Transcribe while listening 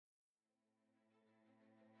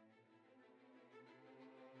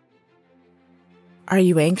Are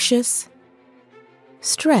you anxious?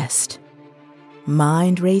 Stressed?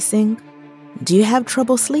 Mind racing? Do you have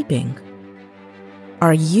trouble sleeping?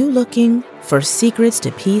 Are you looking for secrets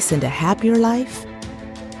to peace and a happier life?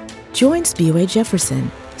 Join Spiwe Jefferson,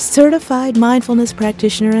 certified mindfulness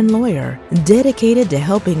practitioner and lawyer, dedicated to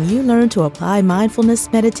helping you learn to apply mindfulness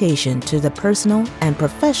meditation to the personal and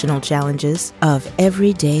professional challenges of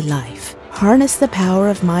everyday life. Harness the power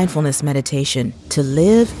of mindfulness meditation to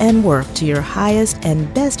live and work to your highest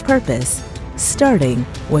and best purpose, starting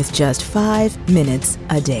with just 5 minutes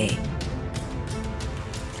a day.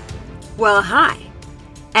 Well, hi,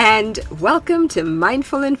 and welcome to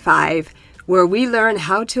Mindful in 5, where we learn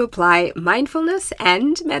how to apply mindfulness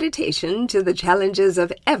and meditation to the challenges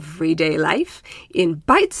of everyday life in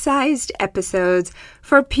bite-sized episodes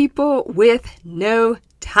for people with no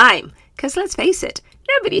time. Because let's face it,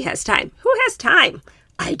 nobody has time. Who has time?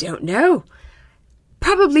 I don't know.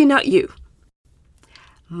 Probably not you.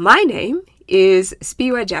 My name is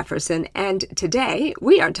Spiwe Jefferson, and today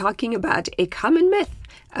we are talking about a common myth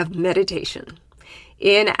of meditation.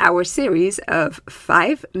 In our series of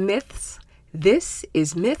 5 myths, this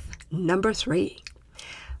is myth number 3.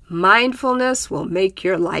 Mindfulness will make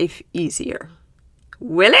your life easier.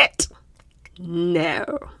 Will it?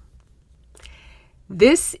 No.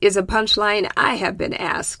 This is a punchline I have been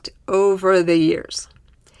asked over the years.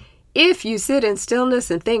 If you sit in stillness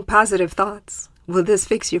and think positive thoughts, will this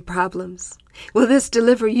fix your problems? Will this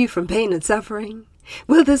deliver you from pain and suffering?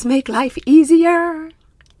 Will this make life easier?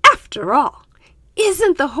 After all,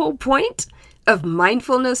 isn't the whole point of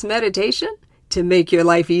mindfulness meditation to make your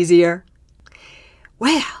life easier?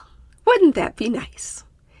 Well, wouldn't that be nice?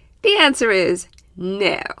 The answer is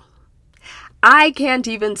no. I can't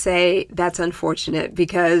even say that's unfortunate,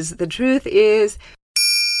 because the truth is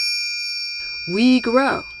we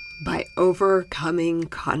grow by overcoming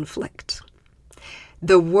conflict.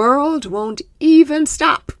 The world won't even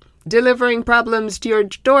stop delivering problems to your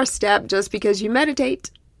doorstep just because you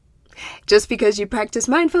meditate, just because you practice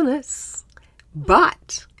mindfulness.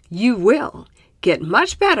 But you will get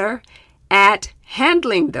much better at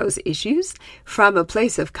handling those issues from a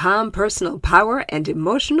place of calm personal power and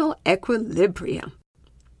emotional equilibrium.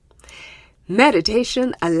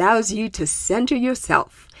 Meditation allows you to center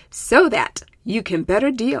yourself so that you can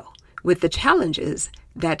better deal with the challenges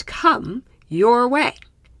that come your way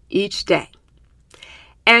each day.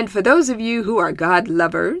 And for those of you who are God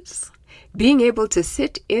lovers, being able to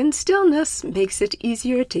sit in stillness makes it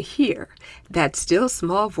easier to hear that still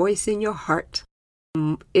small voice in your heart.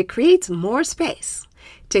 It creates more space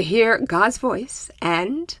to hear God's voice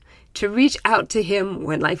and to reach out to Him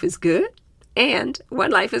when life is good and when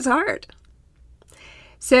life is hard.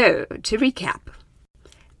 So, to recap,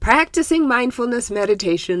 practicing mindfulness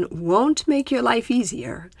meditation won't make your life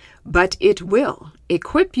easier, but it will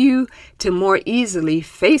equip you to more easily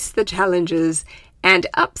face the challenges and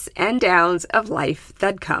ups and downs of life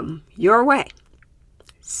that come your way.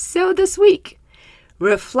 So this week,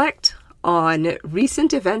 reflect on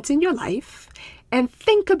recent events in your life and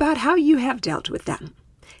think about how you have dealt with them.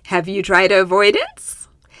 Have you tried avoidance?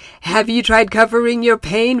 Have you tried covering your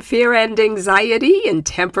pain, fear, and anxiety in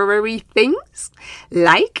temporary things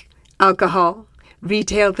like alcohol,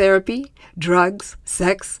 retail therapy, drugs,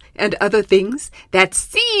 sex, and other things that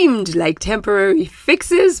seemed like temporary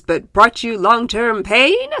fixes but brought you long-term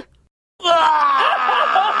pain?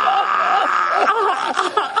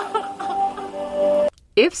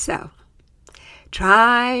 If so,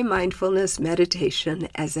 try mindfulness meditation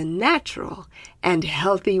as a natural and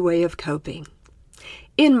healthy way of coping.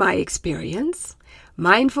 In my experience,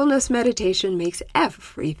 mindfulness meditation makes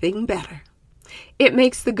everything better. It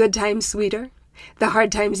makes the good times sweeter, the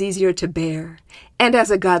hard times easier to bear, and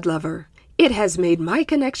as a God lover, it has made my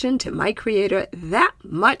connection to my Creator that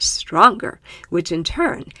much stronger, which in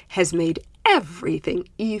turn has made everything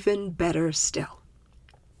even better still.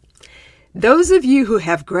 Those of you who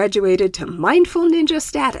have graduated to Mindful Ninja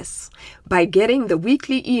status by getting the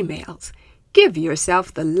weekly emails, give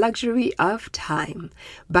yourself the luxury of time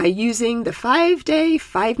by using the 5-day,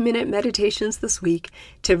 5-minute meditations this week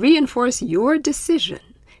to reinforce your decision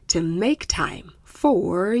to make time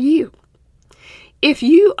for you. If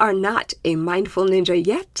you are not a Mindful Ninja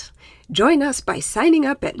yet, join us by signing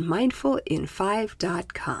up at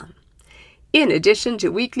mindfulin5.com. In addition to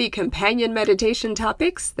weekly companion meditation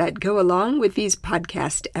topics that go along with these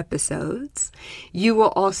podcast episodes, you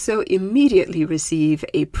will also immediately receive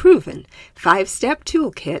a proven 5-step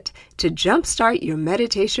toolkit to jumpstart your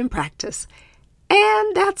meditation practice.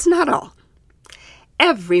 And that's not all.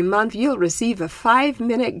 Every month you'll receive a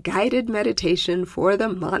 5-minute guided meditation for the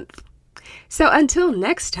month. So until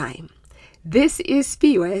next time, This is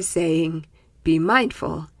Spiwe saying, be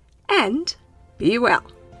mindful and be well.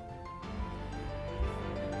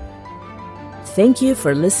 Thank you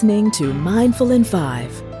for listening to Mindful in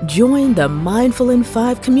 5. Join the Mindful in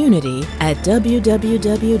 5 community at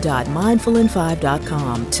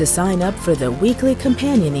www.mindfulin5.com to sign up for the weekly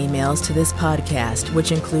companion emails to this podcast,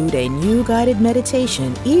 which include a new guided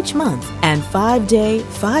meditation each month and 5-day,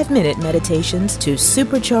 5-minute meditations to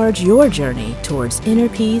supercharge your journey towards inner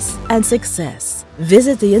peace and success.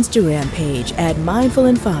 Visit the Instagram page at Mindful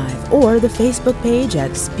in 5 or the Facebook page at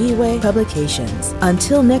Spiwe Publications.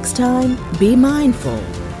 Until next time, be mindful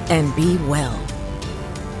and be well.